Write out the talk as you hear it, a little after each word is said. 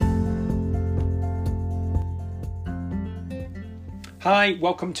Hi,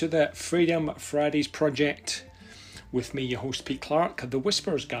 welcome to the Freedom Fridays project with me, your host Pete Clark, the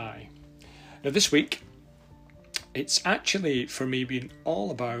Whispers guy. Now this week, it's actually for me been all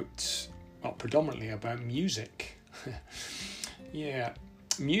about, predominantly about music.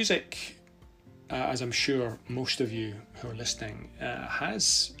 Music, as I'm sure most of you who are listening,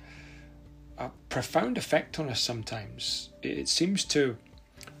 has a profound effect on us sometimes. It seems to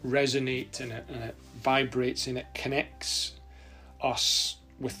resonate and it vibrates and it connects us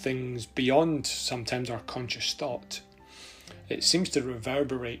with things beyond sometimes our conscious thought. It seems to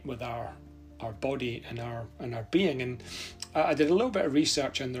reverberate with our body and our being. And I did a little bit of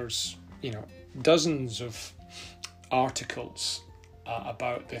research, and there's dozens of articles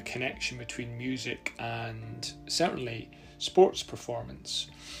about the connection between music and certainly sports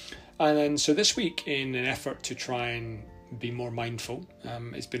performance. And then so this week, in an effort to try and be more mindful,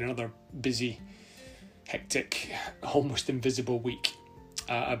 it's been another busy, hectic, almost invisible week.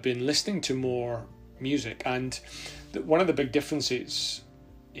 I've been listening to more music, and one of the big differences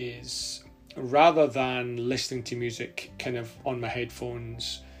is, rather than listening to music kind of on my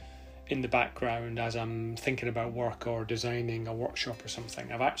headphones in the background as I'm thinking about work or designing a workshop or something,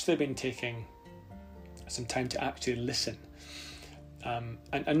 I've actually been taking some time to actually listen,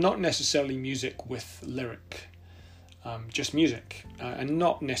 and not necessarily music with lyric, just music, and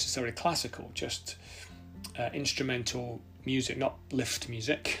not necessarily classical, just instrumental music, not lift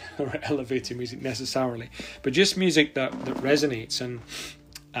music or elevator music necessarily, but just music that resonates.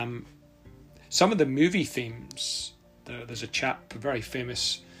 And some of the movie themes, there's a very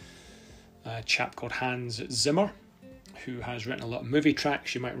famous chap called Hans Zimmer, who has written a lot of movie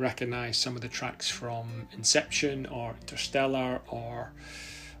tracks. You might recognise some of the tracks from Inception or Interstellar or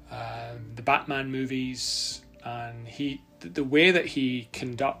the Batman movies. And the way that he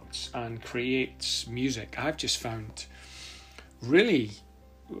conducts and creates music, I've just found really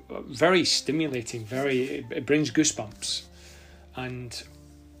very stimulating. It brings goosebumps, and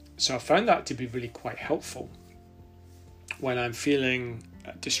so I found that to be really quite helpful when I'm feeling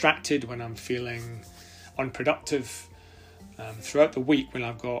distracted, when I'm feeling unproductive throughout the week, when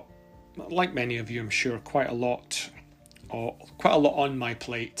I've got, like many of you, I'm sure, quite a lot on my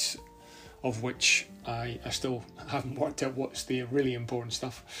plate, of which I still haven't worked out what's the really important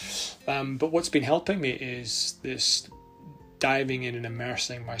stuff. But what's been helping me is this diving in and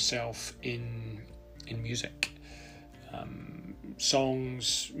immersing myself in music.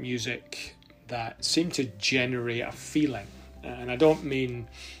 Songs, music that seem to generate a feeling. And I don't mean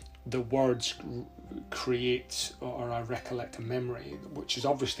the words create or I recollect a memory, which is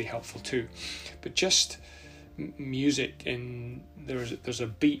obviously helpful too, but just music there's a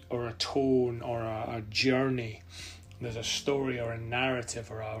beat or a tone or a journey, there's a story or a narrative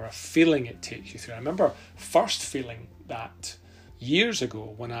or a feeling it takes you through. I remember first feeling that years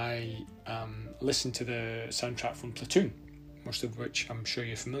ago when I listened to the soundtrack from Platoon, most of which I'm sure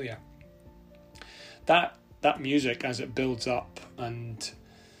you're familiar. That music, as it builds up, and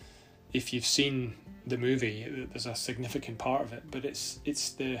if you've seen the movie, there's a significant part of it, but it's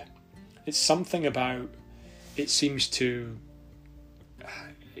something about it seems to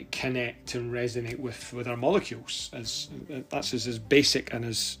connect and resonate with our molecules. That's as basic and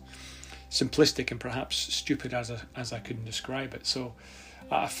as simplistic and perhaps stupid as I couldn't describe it. So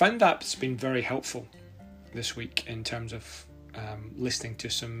I found that's been very helpful this week in terms of listening to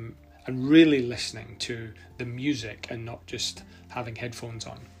and really listening to the music and not just having headphones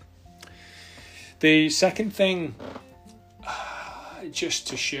on. The second thing, just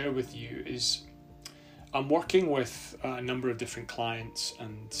to share with you, is I'm working with a number of different clients,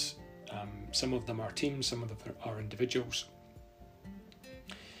 and some of them are teams, some of them are individuals.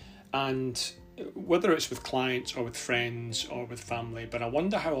 And whether it's with clients or with friends or with family, but I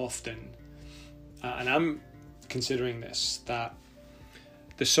wonder how often, and I'm considering this, that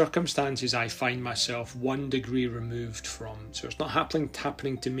the circumstances I find myself 1 degree removed from, so it's not happening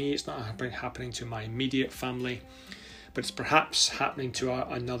to me, it's not happening to my immediate family, but it's perhaps happening to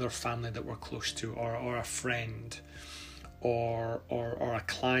another family that we're close to, or a friend, or a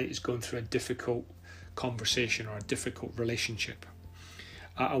client is going through a difficult conversation or a difficult relationship.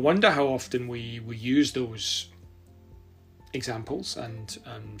 I wonder how often we use those examples and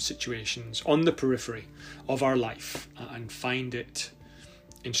situations on the periphery of our life and find it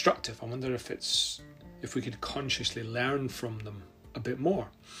instructive. I wonder if we could consciously learn from them a bit more.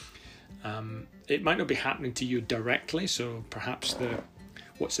 It might not be happening to you directly, so perhaps the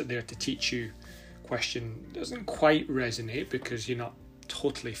what's it there to teach you question doesn't quite resonate because you're not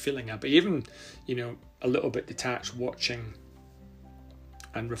totally feeling it. But even, a little bit detached, watching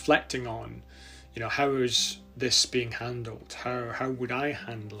and reflecting on, how is this being handled? How would I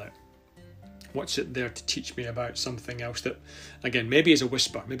handle it? What's it there to teach me about something else that, again, maybe is a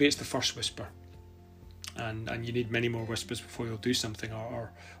whisper, maybe it's the first whisper, and you need many more whispers before you'll do something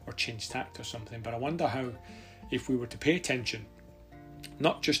or change tact or something. But I wonder how, if we were to pay attention,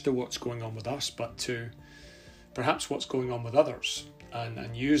 not just to what's going on with us, but to perhaps what's going on with others,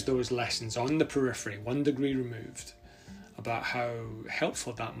 and use those lessons on the periphery, 1 degree removed, about how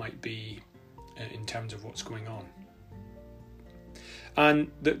helpful that might be in terms of what's going on.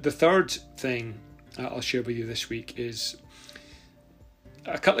 And the third thing I'll share with you this week is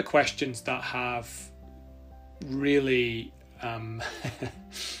a couple of questions that have really,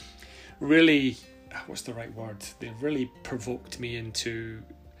 really, what's the right word? They've really provoked me into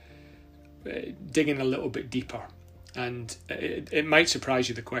digging a little bit deeper. And it might surprise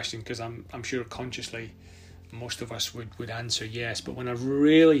you, the question, because I'm sure consciously most of us would answer yes. But when I've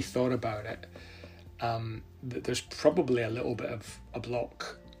really thought about it, there's probably a little bit of a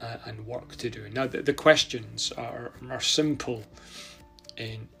block and work to do. Now, the questions are simple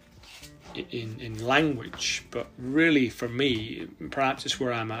in language, but really for me, perhaps it's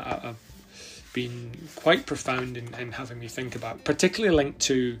where I've been quite profound in having me think about, particularly linked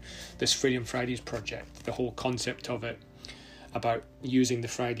to this Freedom Fridays project, the whole concept of it, about using the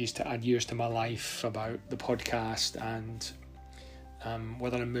Fridays to add years to my life, about the podcast, and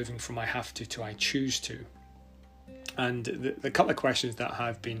whether I'm moving from I have to I choose to. And the couple of questions that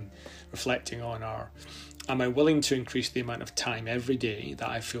I've been reflecting on are, am I willing to increase the amount of time every day that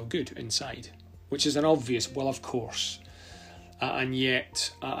I feel good inside? Which is an obvious, well, of course. And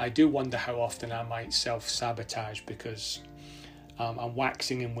yet I do wonder how often I might self-sabotage because I'm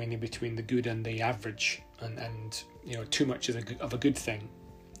waxing and waning between the good and the average, and too much of a good thing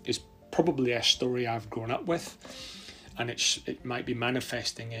is probably a story I've grown up with, and it might be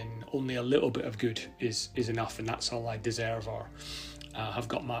manifesting in only a little bit of good is enough, and that's all I deserve, or I've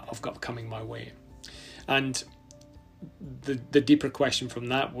got coming my way. And the deeper question from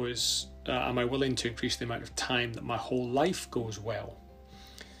that was, am I willing to increase the amount of time that my whole life goes well?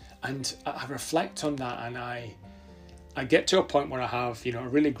 And I reflect on that, and I get to a point where I have a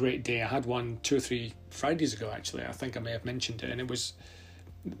really great day. I had one 2 or 3 Fridays ago, actually. I think I may have mentioned it, and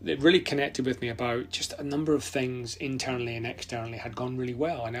it really connected with me about just a number of things internally and externally had gone really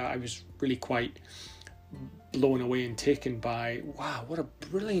well, and I was really quite blown away and taken by, wow, what a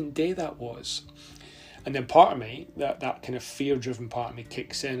brilliant day that was. And then part of me, that kind of fear-driven part of me,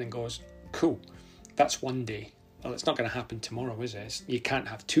 kicks in and goes, cool, that's one day. Well, it's not going to happen tomorrow, is it? You can't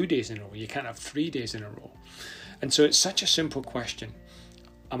have 2 days in a row. You can't have 3 days in a row. And so it's such a simple question.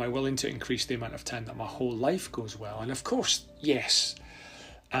 Am I willing to increase the amount of time that my whole life goes well? And of course, yes.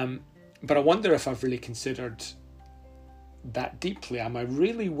 But I wonder if I've really considered that deeply. Am I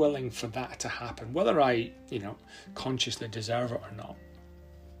really willing for that to happen? Whether I, consciously deserve it or not.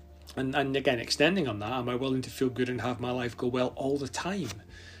 And again, extending on that, am I willing to feel good and have my life go well all the time?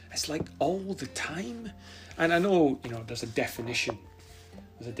 It's like all the time. And I know, there's a definitionary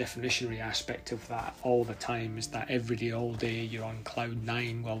aspect of that. All the time is that every day, all day, you're on cloud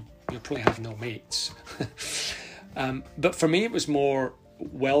 9. Well, you'll probably have no mates. But for me, it was more,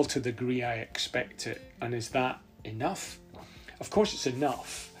 well, to the degree I expect it. And is that enough? Of course it's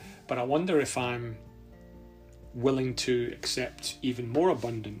enough. But I wonder if I'm willing to accept even more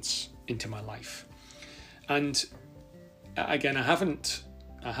abundance into my life. And again, I haven't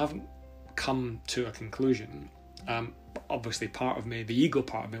come to a conclusion. Obviously, part of me, the ego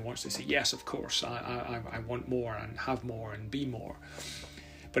part of me, wants to say, yes, of course, I want more and have more and be more.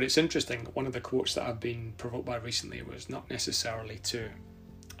 But it's interesting, one of the quotes that I've been provoked by recently was not necessarily to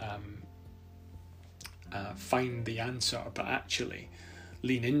find the answer, but actually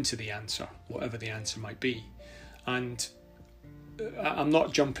lean into the answer, whatever the answer might be. And I'm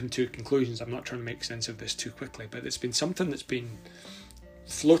not jumping to conclusions, I'm not trying to make sense of this too quickly, but it's been something that's been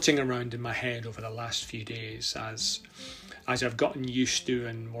floating around in my head over the last few days as I've gotten used to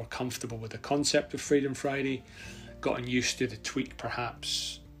and more comfortable with the concept of Freedom Friday, gotten used to the tweak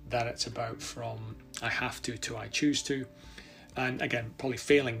perhaps that it's about from I have to I choose to, and again probably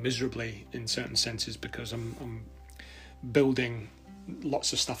failing miserably in certain senses because I'm building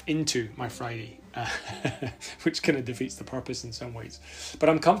lots of stuff into my Friday, which kind of defeats the purpose in some ways. But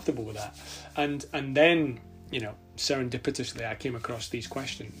I'm comfortable with that. And then, serendipitously, I came across these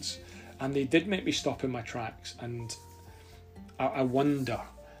questions, and they did make me stop in my tracks. And I wonder,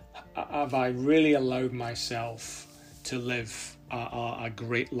 have I really allowed myself to live a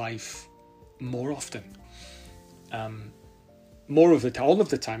great life more often? More of the time, all of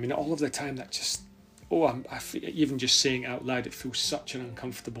the time. All of the time that just, even just saying it out loud, it feels such an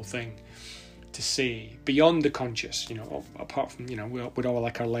uncomfortable thing to say beyond the conscious, apart from, we'd all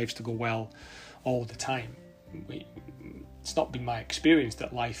like our lives to go well all the time. It's not been my experience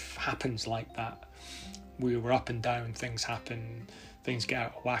that life happens like that. We were up and down, things happen, things get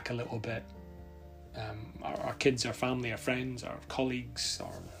out of whack a little bit. Our kids, our family, our friends, our colleagues,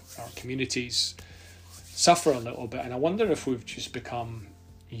 our communities suffer a little bit, and I wonder if we've just become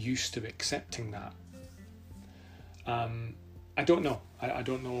used to accepting that. I don't know. I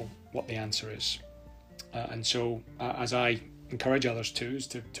don't know what the answer is. And so, as I encourage others to, is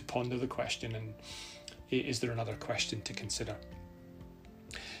to ponder the question, and is there another question to consider?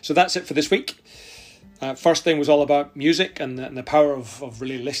 So that's it for this week. First thing was all about music and the power of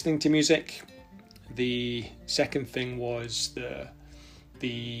really listening to music. The second thing was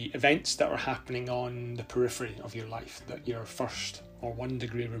the events that are happening on the periphery of your life that you're first or 1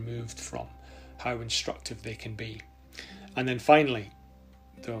 degree removed from, how instructive they can be. And then finally,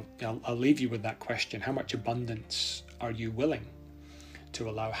 I'll leave you with that question: how much abundance are you willing to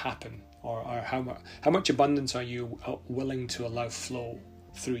allow happen, or how much abundance are you willing to allow flow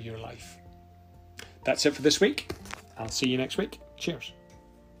through your life? That's it for this week. I'll see you next week. Cheers.